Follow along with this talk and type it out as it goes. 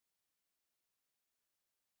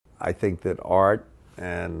I think that art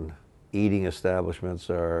and eating establishments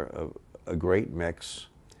are a great mix.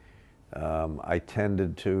 I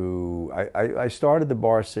tended to, I started the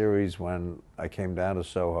bar series when I came down to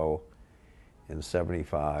Soho in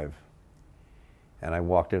 '75, and I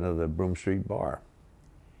walked into the Broome Street Bar.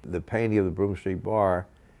 The painting of the Broome Street Bar,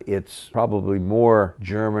 it's probably more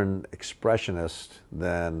German expressionist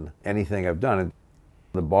than anything I've done.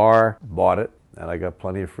 The bar bought it, and I got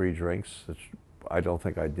plenty of free drinks. I don't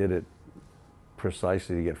think I did it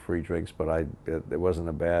precisely to get free drinks, but it wasn't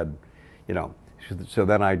a bad, you know. So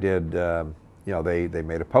then I did, you know, they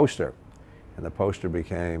made a poster, and the poster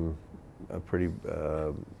became a pretty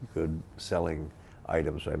good selling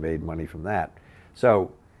item, so I made money from that.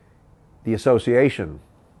 So the association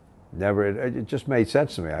it just made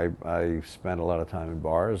sense to me. I spent a lot of time in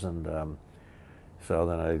bars, and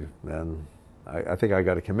so then I think I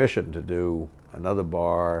got a commission to do another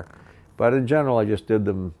bar, but in general I just did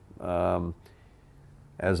them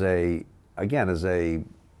as a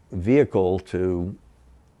vehicle to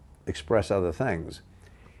express other things,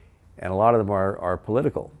 and a lot of them are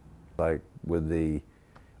political. Like with the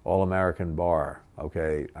All-American Bar,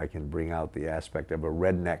 okay, I can bring out the aspect of a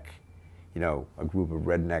redneck, you know, a group of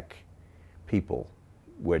redneck people,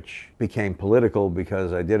 which became political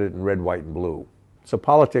because I did it in red, white, and blue. So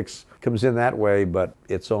politics comes in that way, but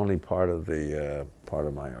it's only part of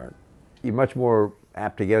my art. You're much more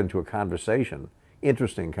apt to get into a conversation,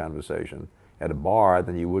 interesting conversation, at a bar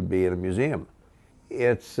than you would be at a museum.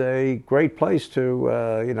 It's a great place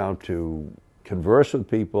to, you know, to converse with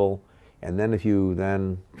people, and then if you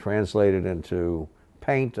then translate it into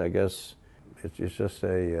paint, I guess it's just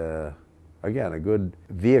again, a good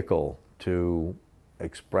vehicle to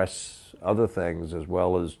express other things as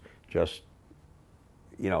well as just,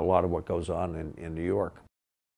 you know, a lot of what goes on in New York.